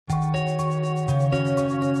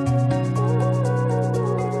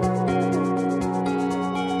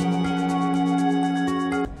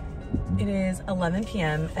11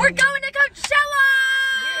 p.m. We're going to Coachella!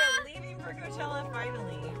 We're leaving for Coachella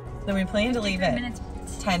finally. So we plan to leave at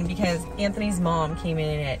 10 because Anthony's mom came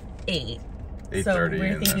in at 8. 8:30. So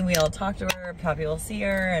we're thinking we'll talk to her, probably we'll see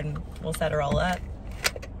her, and we'll set her all up.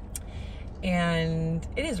 And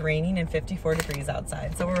it is raining and 54 degrees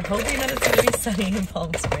outside. So we're hoping that it's gonna be sunny in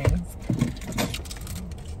Palm Springs.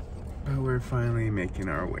 But we're finally making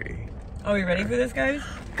our way. Are we ready for this, guys?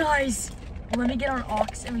 Guys, let me get on aux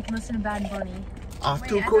and we can listen to Bad Bunny. Off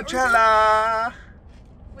to Coachella!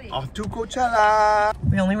 Off to Coachella!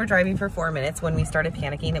 We only were driving for 4 minutes when we started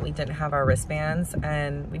panicking that we didn't have our wristbands,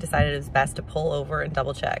 and we decided it was best to pull over and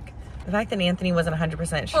double check. The fact that Anthony wasn't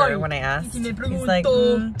 100% sure when I asked, he's like,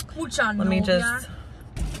 let me just...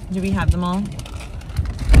 Do we have them all?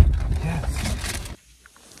 Yes.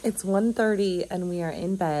 It's 1:30 and we are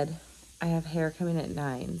in bed. I have hair coming at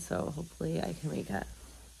 9, so hopefully I can make it.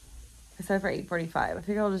 I said for 8:45. I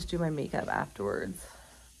figure I'll just do my makeup afterwards.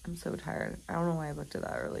 I'm so tired. I don't know why I booked it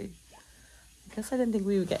that early. I guess I didn't think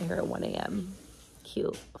we would get here at 1 a.m.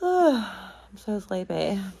 Cute. I'm so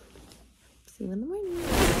sleepy. See you in the morning.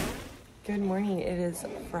 Good morning. It is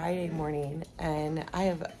Friday morning and I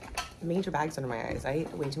have major bags under my eyes. I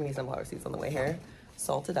ate way too many sunflower seeds on the way here.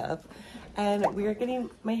 Salted up. And we are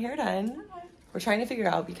getting my hair done. We're trying to figure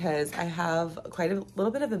out because I have quite a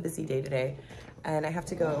little bit of a busy day today and I have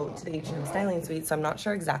to go to the H&M styling suite, so I'm not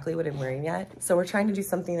sure exactly what I'm wearing yet. So we're trying to do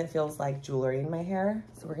something that feels like jewelry in my hair.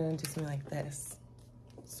 So we're gonna do something like this.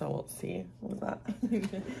 So we'll see. What was that?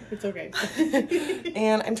 It's okay.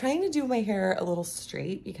 And I'm trying to do my hair a little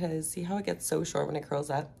straight because see how it gets so short when it curls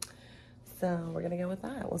up? So we're gonna go with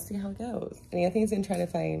that. We'll see how it goes. And Anthony's gonna try to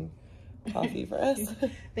find coffee for us.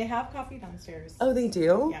 They have coffee downstairs. Oh, they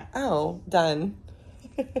do? Yeah. Oh, done.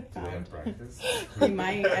 Do they have breakfast? We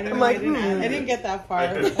might. I didn't get that far.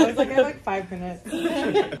 I was like, I have like 5 minutes.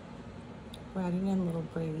 We're adding in little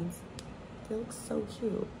braids. They look so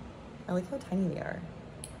cute. I like how tiny they are.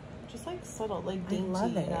 Just like subtle, like I dainty,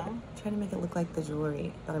 love it. you know? I'm trying to make it look like the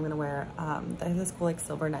jewelry that I'm gonna wear. I have this cool like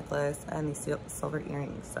silver necklace and these silver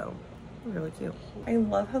earrings, so really cute. I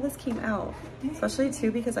love how this came out, especially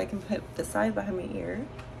too because I can put this side behind my ear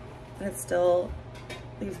and it still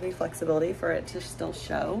leaves me flexibility for it to still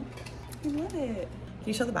show. I love it. Can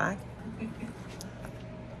you show the back?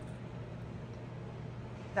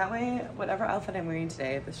 That way, whatever outfit I'm wearing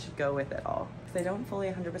today, this should go with it all. Because I don't fully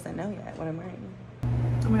 100% know yet what I'm wearing.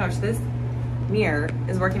 Oh my gosh, this mirror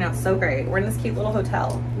is working out so great. We're in this cute little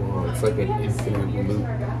hotel. Whoa, it's like an infinite loop.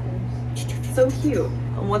 So cute.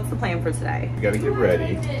 And what's the plan for today? We gotta get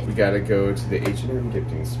ready. We gotta go to the H&M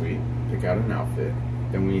gifting suite, pick out an outfit.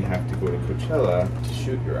 Then we have to go to Coachella to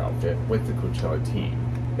shoot your outfit with the Coachella team.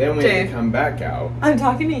 Then we have to come back out. I'm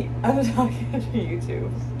talking to you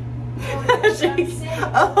too. I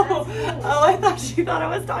thought she thought I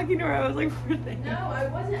was talking to her. I was like, No, I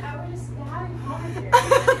wasn't. I was just having commentary.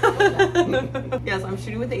 Yes, I'm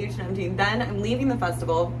shooting with the H&M team. Then I'm leaving the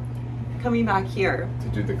festival, coming back here. To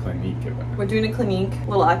do the Clinique event. We're doing a Clinique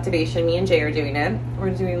little activation. Me and Jay are doing it.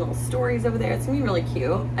 We're doing little stories over there. It's gonna be really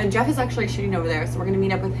cute. And Jeff is actually shooting over there, so we're gonna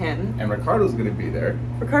meet up with him. And Ricardo's gonna be there.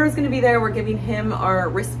 Ricardo's gonna be there. We're giving him our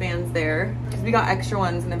wristbands there because we got extra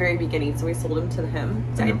ones in the very beginning, so we sold them to him.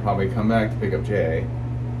 And then probably come back to pick up Jay.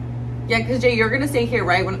 Yeah, because Jay, you're gonna stay here,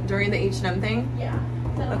 right? During the H&M thing? Yeah.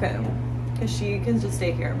 Okay. Because she can just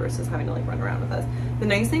stay here versus having to like run around with us. The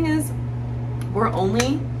nice thing is we're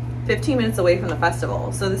only 15 minutes away from the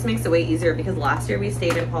festival. So this makes it way easier because last year we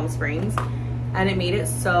stayed in Palm Springs and it made it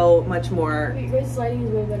so much more. Wait, this lighting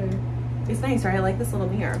is way better. It's nice, right? I like this little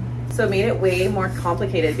mirror. So it made it way more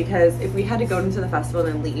complicated because if we had to go into the festival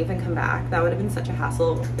and then leave and come back, that would have been such a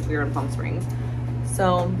hassle if we were in Palm Springs.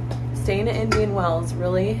 So staying at Indian Wells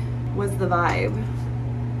really was the vibe.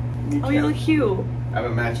 Oh, you look cute. I have a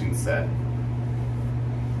matching set.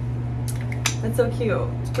 That's so cute.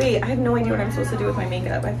 Wait, I have no idea what I'm supposed to do with my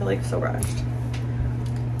makeup. I feel like so rushed.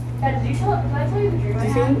 Dad, did I tell you the dream I Do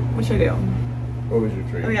you had? see? What should I do? What was your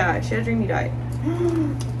dream? Oh yeah, she had a dream you died.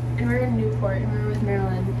 And we were in Newport and we were with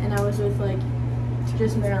Marilyn and I was with like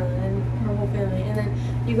just Marilyn and her whole family. And then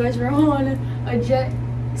you guys were on a jet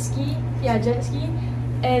ski. Yeah, jet ski.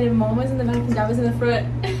 And Mom was in the back and Dad was in the front.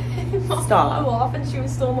 Mom Stop. flew off and she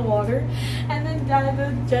was still in the water. And then Dad,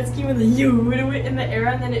 the jet ski went in the air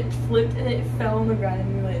and then it flipped and it fell on the ground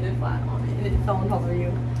and we landed flat on it and it fell on top of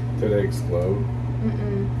you. Did it explode? We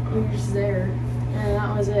were just there. And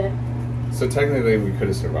that was it. So technically we could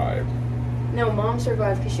have survived. No, Mom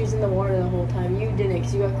survived because she was in the water the whole time. You didn't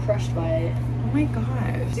because you got crushed by it. Oh my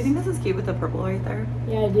gosh. Do you think this is cute with the purple right there?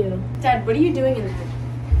 Yeah, I do. Dad, what are you doing in there?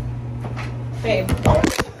 Babe.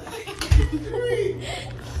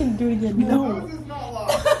 Can you do it again? No. How is this not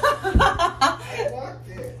locked? I locked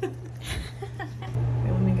it. Wait,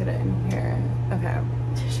 let me get it in here. Okay.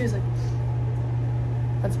 She was like,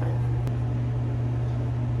 that's fine.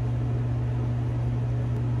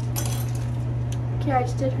 Okay, I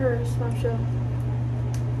just did her small show.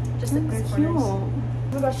 Just like That's corners. cute. Oh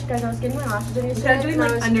my gosh, guys, I was getting my lashes done yesterday. Instead of doing and I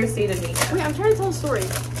like was- understated makeup. Wait, I'm trying to tell a story.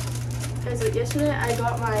 Guys, like yesterday I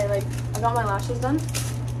got my lashes done,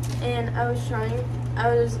 and I was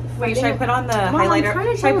Wait, should I put on the Mom, I'm highlighter? trying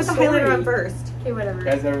to Should I tell put the a story. highlighter on first? Okay, whatever.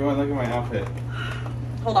 Guys, everyone, look at my outfit.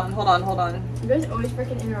 Hold on. You guys always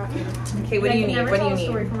freaking interrupt me. Okay, what do you need? I can never What do tell you a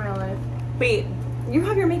story need? for my life. Wait, you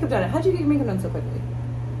have your makeup done. How'd you get your makeup done so quickly?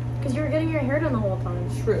 Because you were getting your hair done the whole time.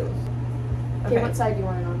 True. Okay, what side do you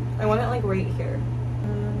want it on? I want it like right here.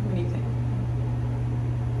 What do you think?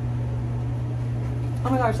 Oh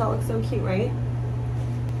my gosh, that looks so cute, right?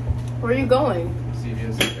 Where are you going?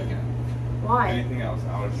 CVS again. Why? Anything else?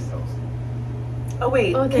 Allergy pills. Oh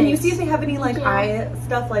wait, Oh, can you thanks. see if they have any like Yeah. eye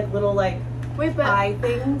stuff, like little like Wait, but eye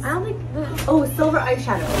things? I don't think the Oh, silver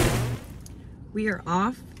eyeshadow. We are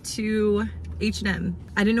off to H&M.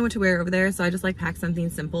 I didn't know what to wear over there, so I just like packed something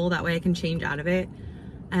simple. That way I can change out of it.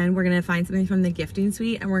 And we're gonna find something from the gifting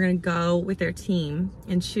suite and we're gonna go with their team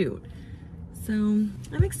and shoot. So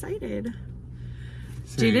I'm excited.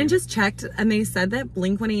 Jadyn just checked and they said that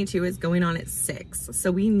Blink-182 is going on at 6.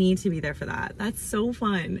 So we need to be there for that. That's so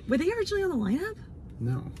fun. Were they originally on the lineup?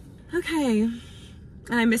 No. Okay.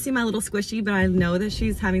 And I'm missing my little squishy, but I know that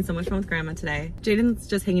she's having so much fun with grandma today. Jadyn's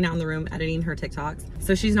just hanging out in the room editing her TikToks.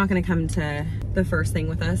 So she's not gonna come to the first thing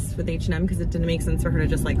with us with H&M because it didn't make sense for her to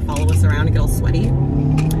just like follow us around and get all sweaty.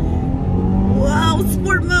 Wow,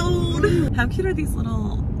 sport mode! How cute are these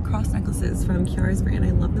little cross necklaces from Kiara's brand? I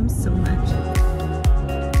love them so much.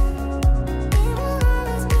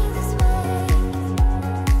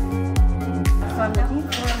 So I'm looking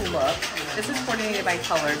for a look. This is coordinated by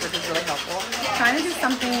colors, which is really helpful. Trying to do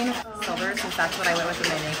something silver since that's what I went with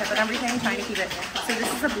my makeup and everything. Trying to keep it. So this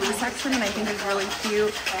is a blue section and I think it's really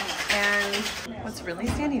cute. And what's really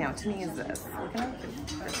standing out to me is this. Look at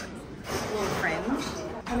this little fringe.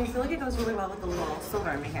 And I feel like it goes really well with the little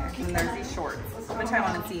silver in my hair. And there's these shorts. I'm gonna try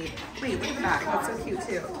one and see. Wait, look at the back. That's so cute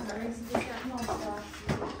too.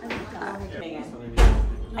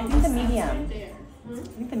 I think the medium. I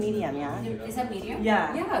think the medium, yeah. Is that medium?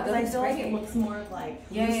 Yeah. Yeah, that I looks feel like great. it looks more of like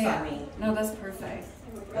Yeah. on me. No, that's perfect.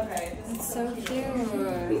 Okay. It's so cute.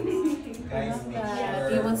 I love that.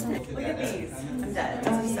 Do you want some? Look at these. I'm dead.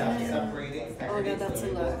 This is so cute. Oh my god, that's a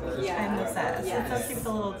look. Yeah. I'm obsessed. Yes. It's so cute with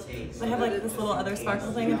the little, they have like this little other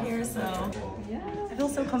sparkle thing up here, so. Yeah. I feel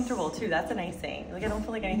so comfortable too. That's a nice thing. Like I don't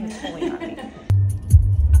feel like anything's pulling on me.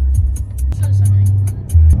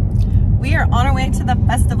 We are on our way to the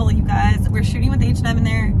festival, you guys. We're shooting with H&M in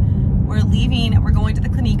there. We're leaving. We're going to the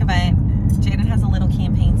Clinique event. Jadyn has a little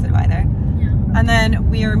campaign to buy there. yeah. And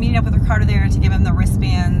then we are meeting up with Ricardo there to give him the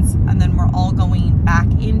wristbands. And then we're all going back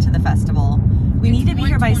into the festival. We need to be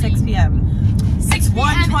here by 6 p.m. 6 p.m.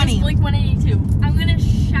 1:20. It's Blink-182. I'm gonna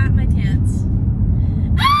shat my pants.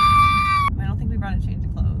 I don't think we brought a change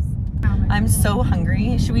of clothes. I'm so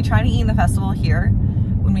hungry. Should we try to eat in the festival here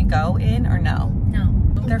when we go in or no? No.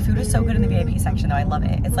 Their food is so good in the VIP section though. I love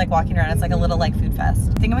it. It's like walking around. It's like a little like food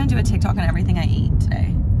fest. I think I'm gonna do a TikTok on everything I eat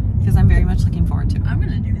today because I'm very much looking forward to it. I'm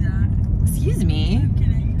gonna do that. Excuse me. I'm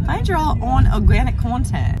kidding. Find your all on organic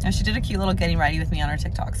content. Now, she did a cute little getting ready with me on her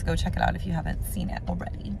TikTok, so go check it out if you haven't seen it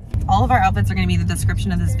already. All of our outfits are gonna be in the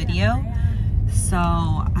description of this video. So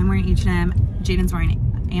I'm wearing H&M, Jadyn's wearing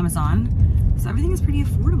Amazon. So everything is pretty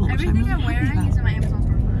affordable. which Everything really I'm happy wearing about. is in my Amazon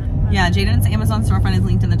storefront. Yeah, Jadyn's Amazon storefront is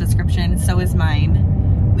linked in the description. So is mine.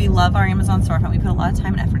 We love our Amazon storefront. We put a lot of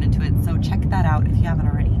time and effort into it. So check that out if you haven't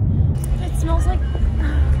already. It smells like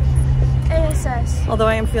ASS. Although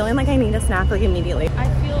I am feeling like I need a snack like immediately. I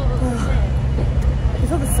feel the same. You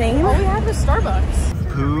feel the same? All we have is Starbucks.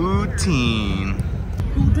 Poutine.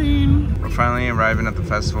 We're finally arriving at the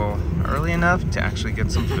festival early enough to actually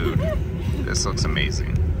get some food. This looks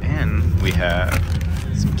amazing. And we have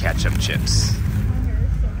some ketchup chips.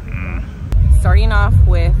 Starting off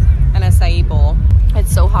with an acai bowl.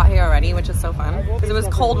 It's so hot here already, which is so fun because it was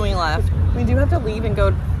cold when we left. We do have to leave and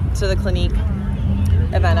go to the Clinique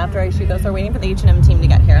event after I shoot those. So we're waiting for the H&M team to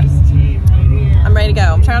get here. I'm ready to go.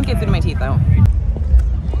 I'm trying not to get food in my teeth though.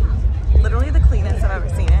 Literally the cleanest I've ever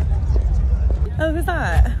seen it. Oh, who's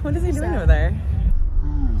that? What is he doing over there?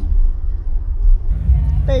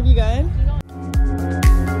 Babe, you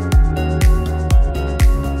good?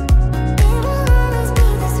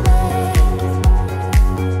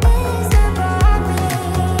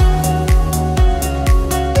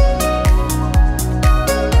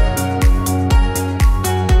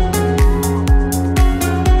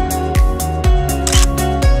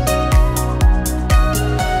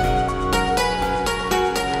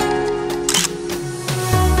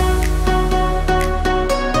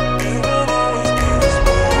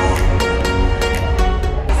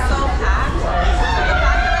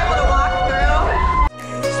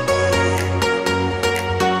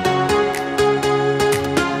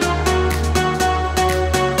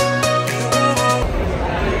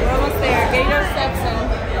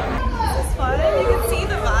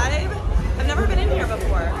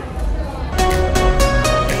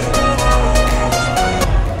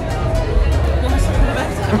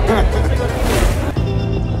 Well,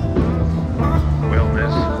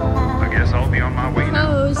 miss, I guess I'll be on my way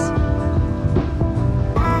now.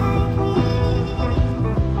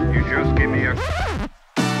 You just give me a...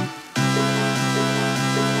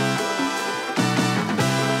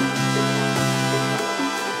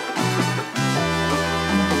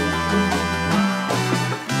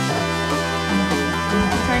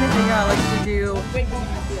 Trying to figure out like to do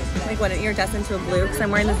like what an ear dress into a blue because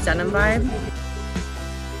I'm wearing this denim vibe.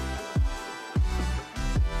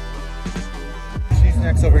 She's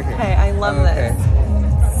next over here. Okay, I love this.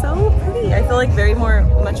 So pretty. I feel like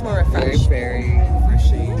much more refreshed. Very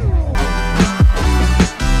refreshing.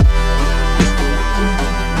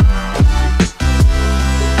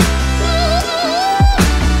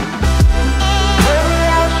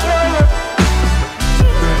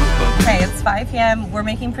 Okay, it's 5 p.m. We're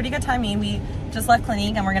making pretty good timing. We just left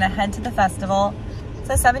Clinique and we're gonna head to the festival.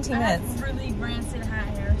 So 17 minutes. I have really rancid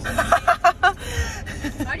hat hair. So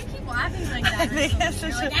why do you keep laughing like that? I think it's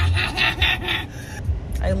just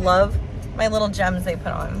I love my little gems they put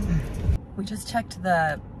on. We just checked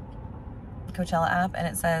the Coachella app and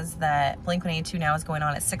it says that Blink-182 now is going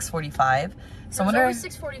on at 6:45. So I wonder. It was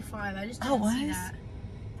 6:45. I just didn't see that.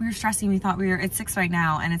 We were stressing. We thought it's 6 right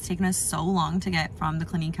now, and it's taken us so long to get from the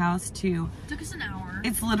Clinique house to. It took us an hour.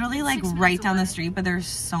 It's literally like right down the street, but there's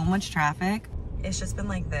so much traffic. It's just been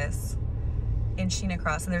like this, inching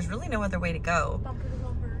across, and there's really no other way to go. Bumper to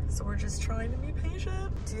bumper. So we're just trying to be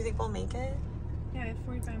patient. Do you think we'll make it? Yeah, we have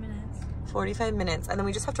 45 minutes. 45 minutes, and then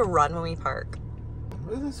we just have to run when we park.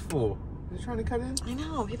 What is this fool? Is he trying to cut in? I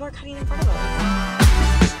know, people are cutting in front of us.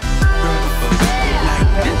 We're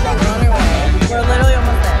on our way. We're literally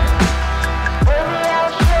almost there.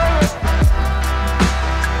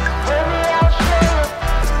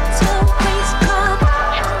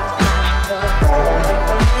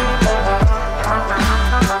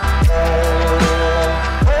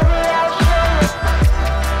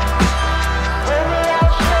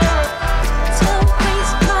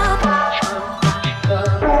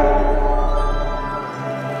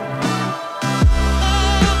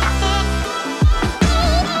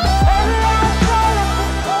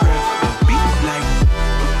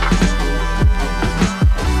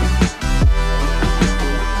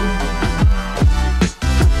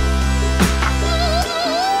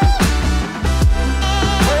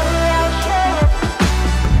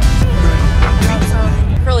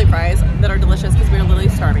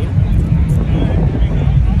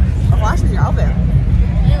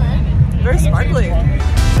 Very sparkly.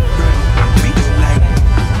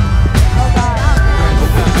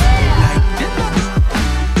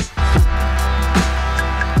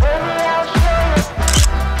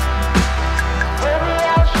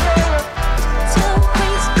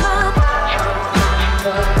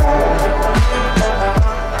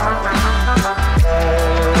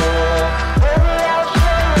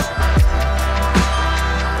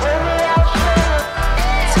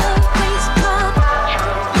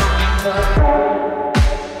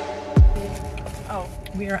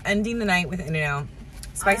 We are ending the night with In-N-Out.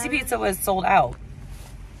 Spicy pizza was sold out.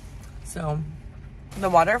 So,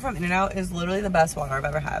 the water from In-N-Out is literally the best water I've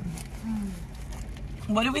ever had.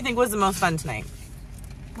 What do we think was the most fun tonight?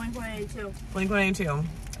 Blink-182. Blink-182.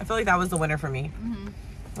 I feel like that was the winner for me.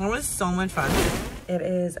 It was so much fun. It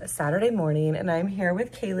is Saturday morning and I'm here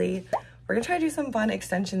with Kaylee. We're gonna try to do some fun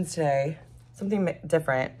extensions today. Something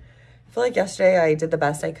different. I feel like yesterday I did the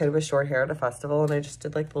best I could with short hair at a festival and I just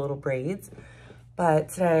did like the little braids. But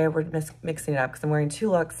today we're mixing it up because I'm wearing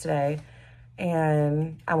 2 looks today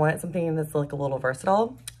and I wanted something that's like a little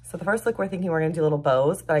versatile. So the first look we're thinking we're gonna do little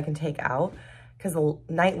bows that I can take out because the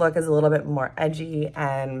night look is a little bit more edgy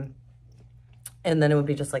and then it would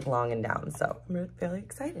be just like long and down. So I'm really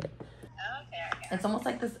excited. Okay. It's almost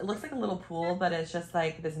like this, it looks like a little pool, but it's just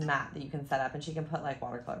like this mat that you can set up and she can put like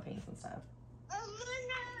watercolor paints and stuff. Oh,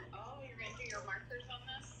 you're gonna do your markers on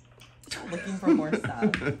this? Looking for more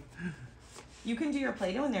stuff. You can do your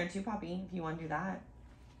Play-Doh in there too, Poppy, if you want to do that.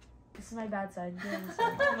 This is my bad side.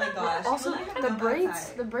 Oh my gosh. Also, the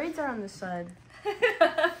braids are on this side.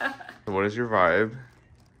 What is your vibe?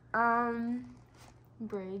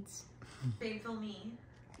 Braids. Babe, fill me.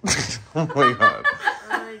 Oh my god. Oh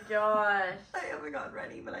my gosh. I haven't gotten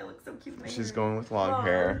ready, but I look so cute in my She's hair. going with long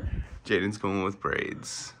hair. Jadyn's going with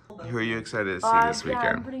braids. Who are you excited to see this Yeah, I'm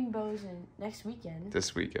weekend? putting bows in next weekend.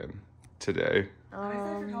 This weekend. Today. I'm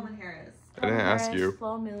excited for Calvin Harris. I didn't ask you.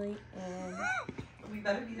 Flo Millie and We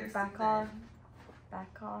better be there back car.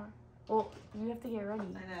 Back car. Well, you have to get ready.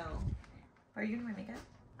 I know. Are you doing my makeup?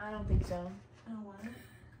 I don't think so. I don't want it.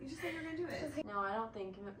 You just said you're gonna do it. No, I don't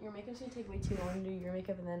think. Your makeup's gonna take way too long to do your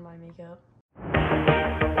makeup and then my makeup.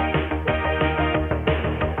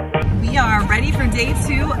 We are ready for day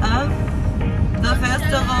 2 of the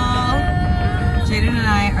festival. Jadyn and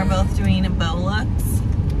I are both doing bow looks.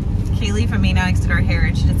 Kaylee from Maine Addicts did our hair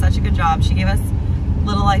and she did such a good job. She gave us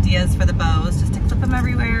little ideas for the bows just to clip them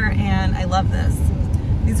everywhere, and I love this.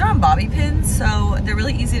 These are on bobby pins, so they're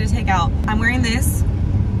really easy to take out. I'm wearing this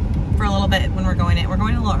for a little bit when we're going in. We're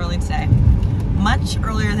going a little early today, much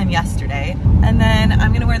earlier than yesterday. And then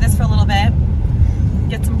I'm gonna wear this for a little bit,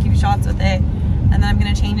 get some cute shots with it, and then I'm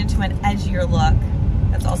gonna change into an edgier look.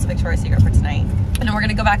 That's also Victoria's Secret for tonight. And then we're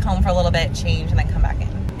gonna go back home for a little bit, change, and then come back in.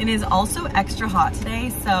 It is also extra hot today,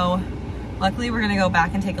 so luckily we're gonna go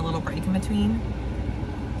back and take a little break in between.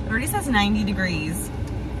 It already says 90 degrees.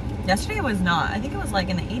 Yesterday it was not. I think it was like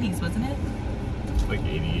in the 80s, wasn't it? Like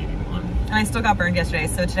 80, 81. And I still got burned yesterday,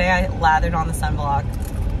 so today I lathered on the sunblock.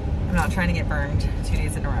 I'm not trying to get burned 2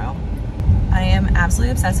 days in a row. I am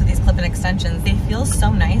absolutely obsessed with these clip-in extensions. They feel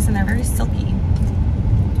so nice and they're very silky.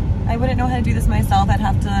 I wouldn't know how to do this myself. I'd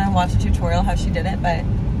have to watch a tutorial how she did it, but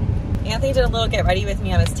Anthony did a little get ready with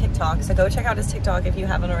me on his TikTok, so go check out his TikTok if you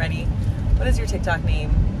haven't already. What is your TikTok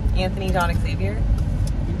name? Anthony.Xavier?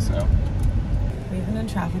 I think so. We've been in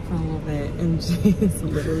traffic for a little bit and she's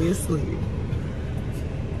literally asleep.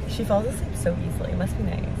 She falls asleep so easily. It must be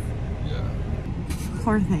nice. Yeah.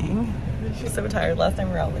 Poor thing. She's so tired. Last time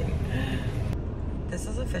we were out late. This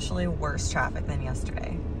is officially worse traffic than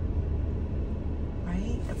yesterday.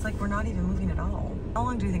 Right? It's like we're not even moving at all. How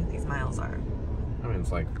long do you think these miles are? I mean,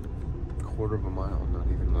 it's like a quarter of a mile, not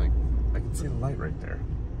even like, I can see the light right there.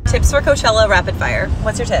 Tips for Coachella rapid fire.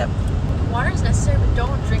 What's your tip? Water is necessary, but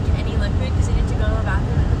don't drink any liquid because you need to go to the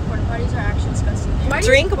bathroom and the porta potties are actually disgusting.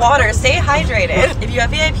 Drink water, stay hydrated. If you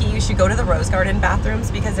have VIP, you should go to the Rose Garden bathrooms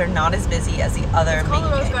because they're not as busy as the other It's called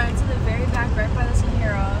the Rose main Garden. It's in the very back, right by the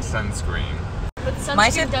Sahara. Sunscreen. But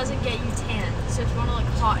sunscreen doesn't get you tan, so if you want to look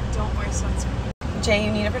hot, don't wear sunscreen. Jay,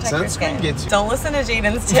 you need to protect your skin. Sunscreen gets you. Don't listen to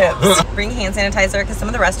Jadyn's tips. Bring hand sanitizer because some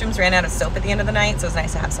of the restrooms ran out of soap at the end of the night, so it's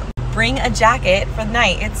nice to have some. Bring a jacket for the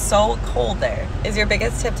night. It's so cold there. Is your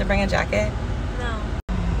biggest tip to bring a jacket? No.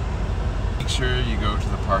 Make sure you go to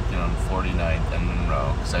the parking on 49th and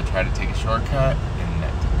Monroe, because I tried to take a shortcut and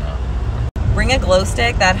that did not. Bring a glow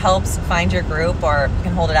stick that helps find your group, or you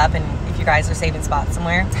can hold it up and if you guys are saving spots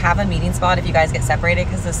somewhere. Have a meeting spot if you guys get separated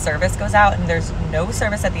because the service goes out and there's no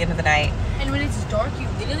service at the end of the night. And when it's dark, you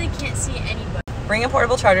literally can't see anybody. Bring a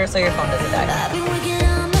portable charger so your phone doesn't die.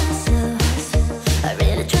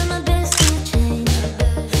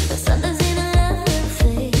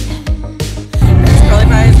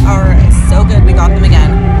 Are so good. We got them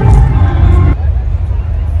again.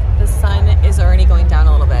 The sun is already going down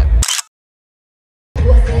a little bit.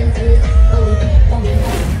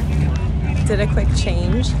 Did a quick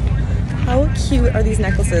change. How cute are these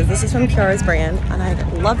necklaces? This is from Kiara's brand and I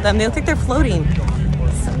love them. They look like they're floating.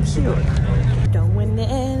 So cute. Going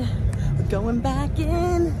in. We're going back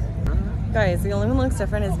in. Guys, the only one that looks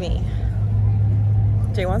different is me.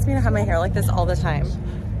 Jay wants me to have my hair like this all the time.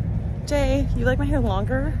 Jay, you like my hair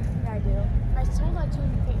longer? Yeah, I do. I still like to cut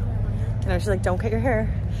your hair longer. No, she's like, don't cut your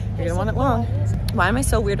hair. You're gonna want it long. Why am I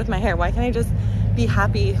so weird with my hair? Why can't I just be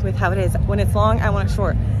happy with how it is? When it's long, I want it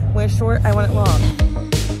short. When it's short, I want it long.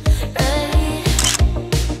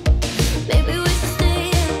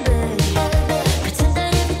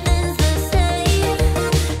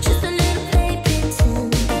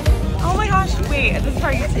 Oh my gosh, wait, this is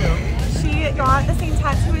for you too. She got the same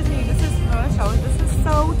tattoo as me. This is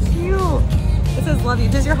so cute. It says love you.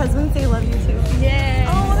 Does your husband say love you too? Yeah.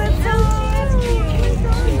 Oh, that's so